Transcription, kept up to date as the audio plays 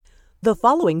The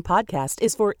following podcast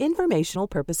is for informational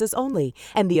purposes only,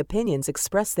 and the opinions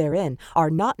expressed therein are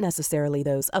not necessarily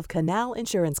those of Canal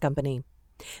Insurance Company.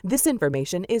 This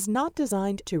information is not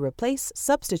designed to replace,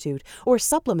 substitute, or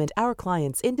supplement our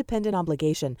clients' independent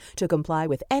obligation to comply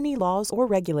with any laws or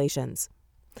regulations.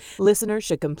 Listeners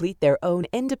should complete their own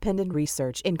independent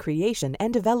research in creation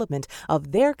and development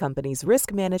of their company's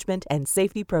risk management and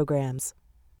safety programs.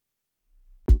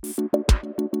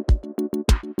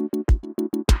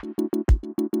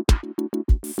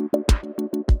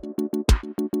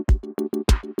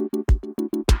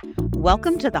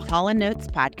 Welcome to the Haulin Notes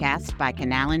podcast by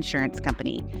Canal Insurance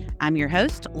Company. I'm your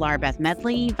host, Laura Beth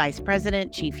Medley, Vice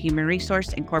President, Chief Human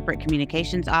Resource and Corporate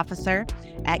Communications Officer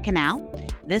at Canal.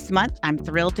 This month, I'm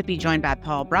thrilled to be joined by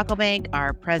Paul Brocklebank,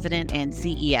 our President and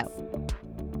CEO.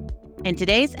 In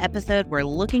today's episode, we're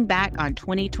looking back on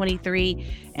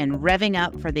 2023 and revving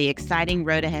up for the exciting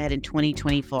road ahead in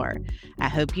 2024. I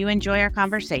hope you enjoy our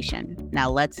conversation. Now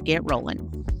let's get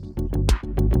rolling.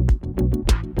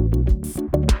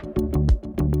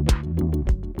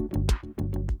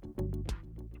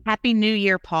 Happy New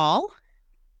Year, Paul.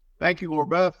 Thank you, Laura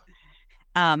Beth.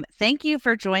 Thank you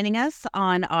for joining us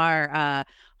on our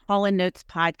Haulin Notes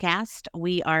podcast.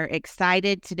 We are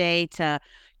excited today to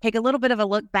take a little bit of a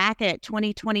look back at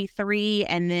 2023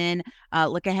 and then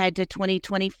look ahead to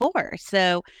 2024.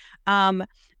 So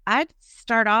I'd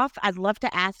start off, I'd love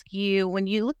to ask you, when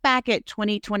you look back at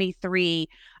 2023,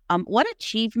 what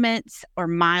achievements or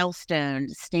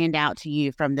milestones stand out to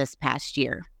you from this past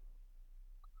year?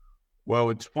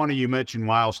 Well, it's funny you mentioned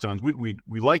milestones.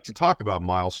 We like to talk about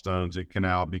milestones at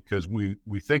Canal because we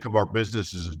think of our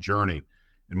business as a journey,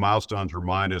 and milestones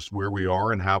remind us where we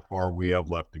are and how far we have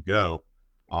left to go.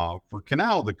 For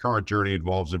Canal, the current journey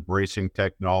involves embracing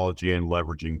technology and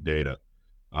leveraging data.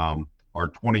 Our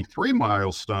 23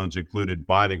 milestones included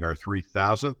binding our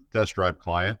 3,000th test drive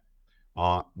client,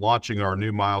 launching our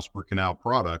new Miles per Canal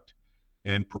product,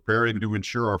 and preparing to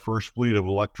insure our first fleet of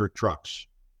electric trucks.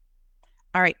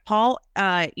 All right, Paul,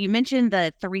 you mentioned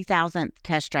the 3,000th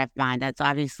test drive bind. That's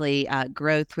obviously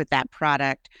growth with that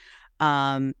product.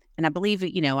 And I believe,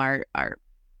 our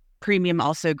premium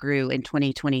also grew in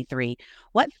 2023.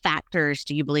 What factors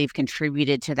do you believe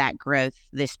contributed to that growth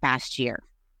this past year?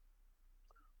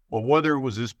 Well, whether it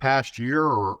was this past year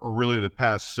or really the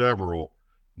past several,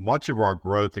 much of our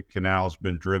growth at Canal has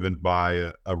been driven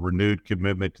by a renewed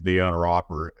commitment to the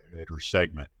owner-operator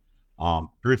segment.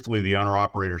 Truthfully, the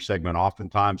owner-operator segment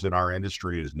oftentimes in our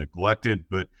industry is neglected,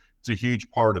 but it's a huge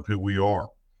part of who we are.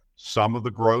 Some of the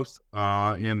growth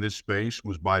in this space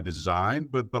was by design,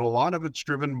 but a lot of it's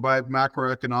driven by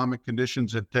macroeconomic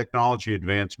conditions and technology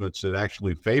advancements that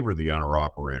actually favor the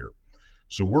owner-operator.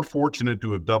 So we're fortunate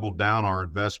to have doubled down our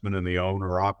investment in the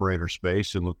owner-operator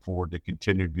space and look forward to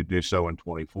continuing to do so in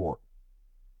 24.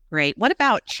 Great. What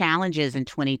about challenges in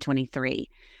 2023?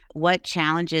 What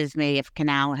challenges may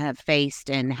Canal have faced,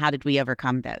 and how did we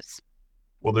overcome those?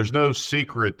 Well, there's no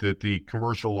secret that the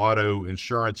commercial auto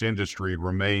insurance industry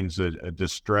remains a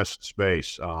distressed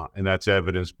space, and that's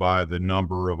evidenced by the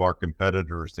number of our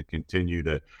competitors that continue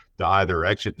to either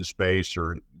exit the space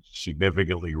or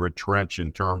significantly retrench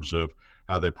in terms of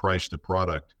how they price the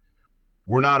product.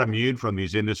 We're not immune from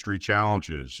these industry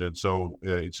challenges, and so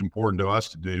it's important to us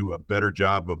to do a better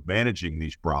job of managing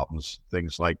these problems,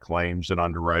 things like claims and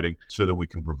underwriting, so that we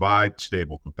can provide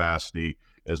stable capacity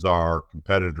as our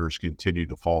competitors continue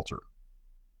to falter.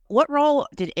 What role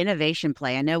did innovation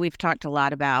play? I know we've talked a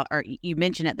lot about, or you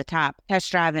mentioned at the top, test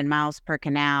drive and miles per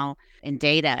canal and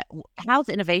data. How's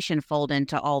innovation fold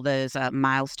into all those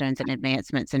milestones and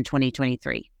advancements in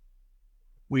 2023?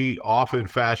 We often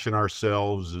fashion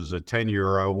ourselves as a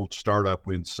 10-year-old startup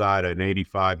inside an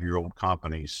 85-year-old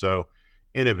company. So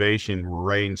innovation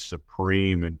reigns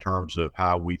supreme in terms of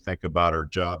how we think about our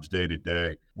jobs day to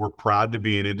day. We're proud to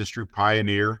be an industry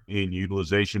pioneer in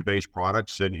utilization-based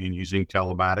products and in using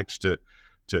telematics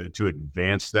to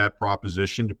advance that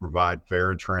proposition, to provide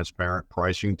fair and transparent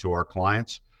pricing to our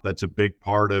clients. That's a big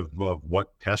part of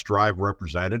what Test Drive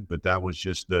represented, but that was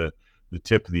just the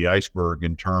tip of the iceberg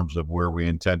in terms of where we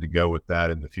intend to go with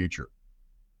that in the future.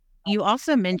 You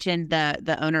also mentioned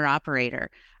the owner-operator.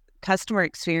 Customer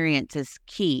experience is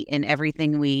key in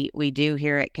everything we do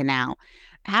here at Canal.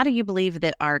 How do you believe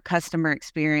that our customer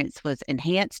experience was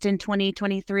enhanced in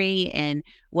 2023, and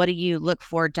what do you look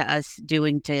forward to us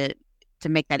doing to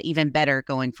make that even better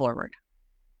going forward?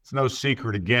 It's no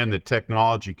secret, again, that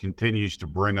technology continues to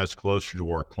bring us closer to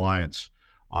our clients.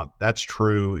 That's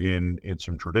true in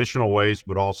some traditional ways,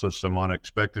 but also some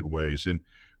unexpected ways. And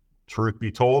truth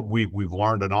be told, we've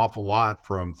learned an awful lot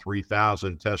from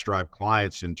 3,000 test drive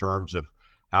clients in terms of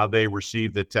how they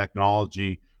receive the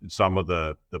technology, and some of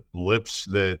the blips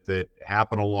that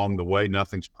happen along the way.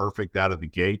 Nothing's perfect out of the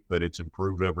gate, but it's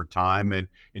improved over time. And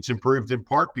it's improved in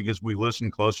part because we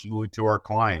listen closely to our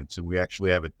clients, and we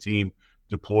actually have a team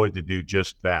deployed to do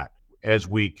just that. As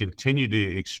we continue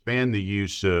to expand the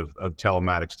use of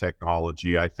telematics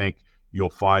technology, I think you'll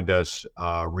find us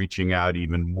reaching out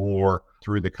even more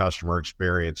through the customer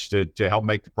experience to help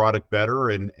make the product better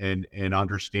and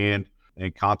understand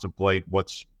and contemplate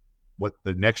what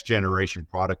the next generation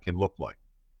product can look like.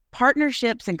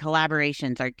 Partnerships and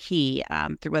collaborations are key,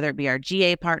 through whether it be our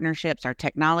GA partnerships, our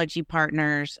technology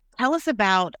partners. Tell us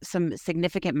about some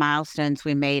significant milestones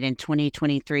we made in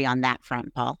 2023 on that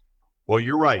front, Paul. Well,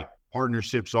 you're right.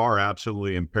 Partnerships are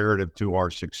absolutely imperative to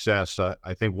our success.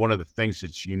 I think one of the things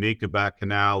that's unique about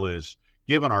Canal is,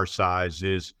 given our size,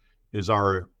 is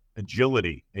our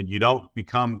agility. And you don't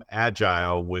become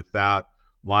agile without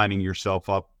lining yourself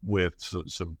up with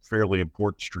some fairly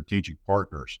important strategic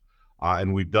partners.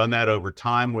 And we've done that over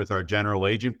time with our general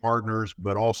agent partners,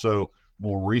 but also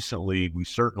more recently, we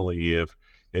certainly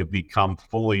have become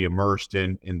fully immersed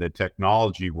in the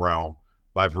technology realm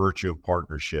by virtue of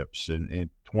partnerships. And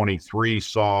 23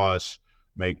 saw us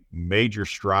make major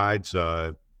strides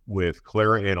with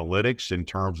Clara Analytics in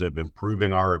terms of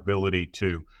improving our ability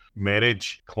to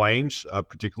manage claims,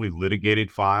 particularly litigated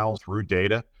files through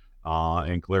data.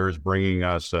 And Clara is bringing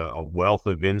us a wealth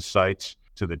of insights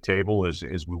to the table as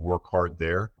we work hard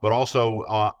there. But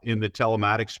also in the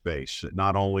telematics space,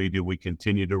 not only do we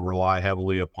continue to rely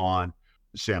heavily upon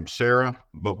Samsara,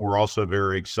 but we're also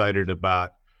very excited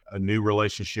about a new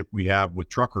relationship we have with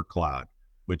Trucker Cloud,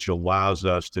 which allows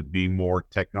us to be more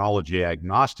technology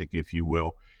agnostic, if you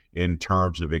will, in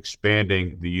terms of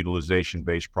expanding the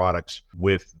utilization-based products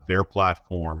with their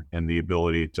platform and the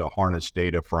ability to harness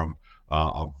data from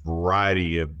a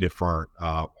variety of different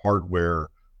hardware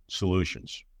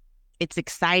solutions. It's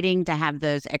exciting to have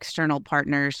those external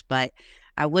partners, but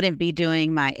I wouldn't be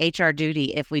doing my HR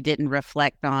duty if we didn't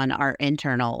reflect on our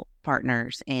internal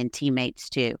partners and teammates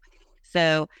too.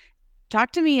 So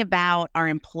talk to me about our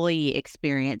employee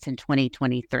experience in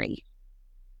 2023.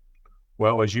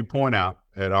 Well, as you point out,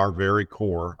 at our very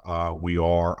core, we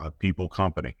are a people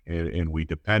company, and we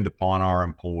depend upon our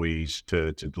employees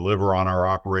to deliver on our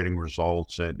operating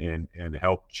results and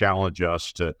help challenge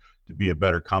us to be a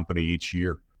better company each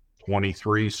year.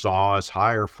 23 saw us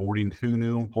hire 42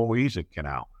 new employees at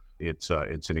Canal. It's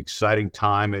an exciting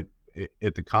time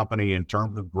at the company in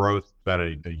terms of growth. About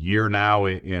a year now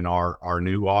in our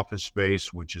new office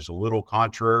space, which is a little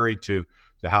contrary to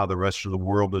how the rest of the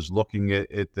world is looking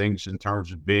at things in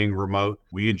terms of being remote.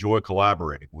 We enjoy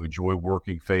collaborating. We enjoy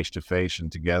working face to face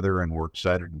and together, and we're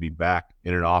excited to be back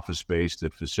in an office space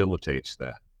that facilitates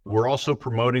that. We're also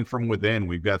promoting from within.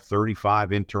 We've got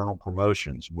 35 internal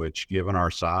promotions, which, given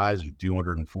our size of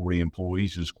 240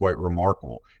 employees, is quite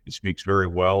remarkable. It speaks very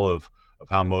well of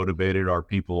how motivated our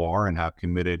people are and how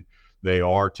committed they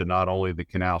are to not only the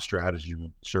Canal strategy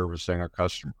but servicing our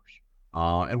customers.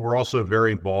 And we're also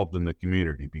very involved in the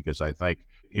community, because I think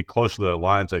it closely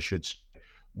aligns, I should say,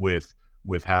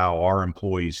 with how our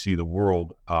employees see the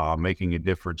world. Making a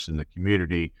difference in the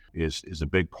community is a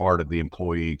big part of the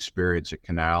employee experience at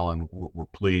Canal, and we're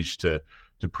pleased to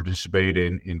participate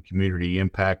in community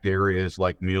impact areas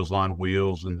like Meals on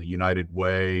Wheels and the United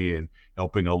Way, and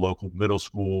helping a local middle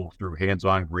school through Hands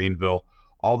on Greenville.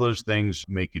 All those things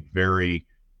make it very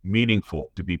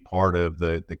meaningful to be part of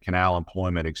the Canal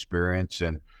employment experience.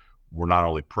 And we're not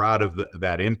only proud of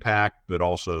that impact, but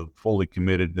also fully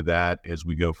committed to that as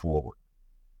we go forward.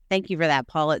 Thank you for that,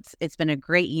 Paul. It's been a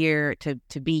great year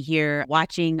to be here,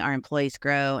 watching our employees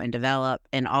grow and develop,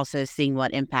 and also seeing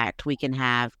what impact we can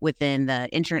have within the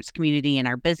insurance community and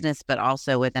our business, but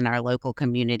also within our local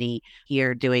community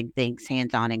here, doing things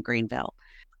hands-on in Greenville.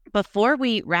 Before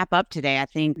we wrap up today, I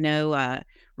think no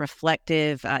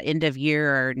reflective end of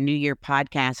year or New Year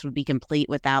podcast would be complete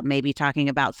without maybe talking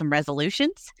about some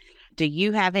resolutions. Do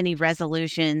you have any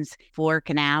resolutions for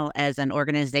Canal as an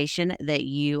organization that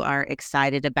you are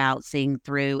excited about seeing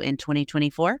through in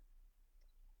 2024?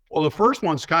 Well, the first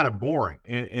one's kind of boring,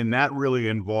 and that really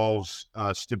involves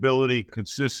stability,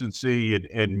 consistency,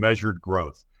 and measured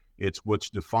growth. It's what's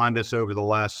defined us over the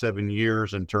last 7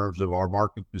 years in terms of our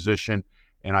market position,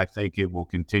 and I think it will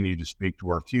continue to speak to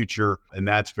our future, and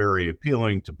that's very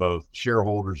appealing to both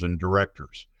shareholders and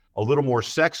directors. A little more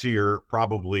sexier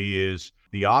probably is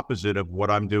the opposite of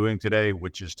what I'm doing today,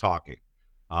 which is talking.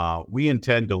 We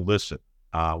intend to listen.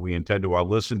 We intend to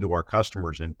listen to our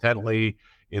customers intently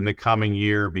in the coming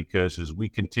year, because as we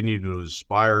continue to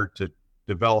aspire to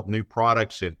develop new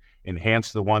products and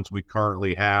enhance the ones we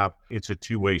currently have, it's a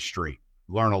two-way street.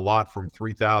 learn a lot from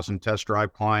 3,000 test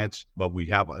drive clients, but we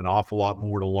have an awful lot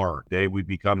more to learn. The day we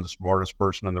become the smartest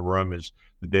person in the room is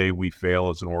the day we fail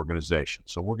as an organization.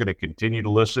 So we're going to continue to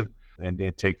listen and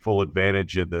take full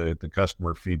advantage of the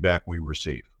customer feedback we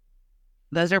receive.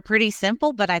 Those are pretty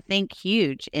simple, but I think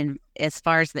huge in as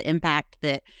far as the impact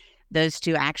that those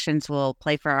two actions will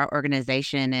play for our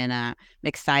organization. And I'm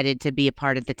excited to be a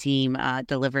part of the team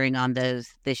delivering on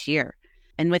those this year.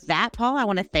 And with that, Paul, I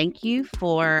want to thank you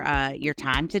for your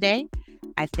time today.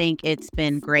 I think it's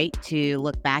been great to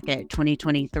look back at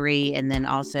 2023 and then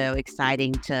also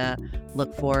exciting to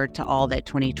look forward to all that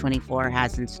 2024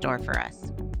 has in store for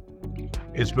us.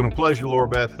 It's been a pleasure, Laura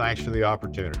Beth. Thanks for the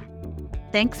opportunity.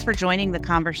 Thanks for joining the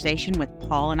conversation with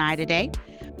Paul and I today.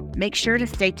 Make sure to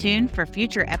stay tuned for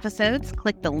future episodes.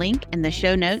 Click the link in the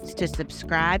show notes to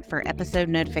subscribe for episode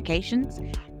notifications.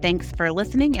 Thanks for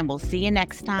listening, and we'll see you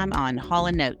next time on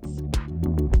Haulin Notes.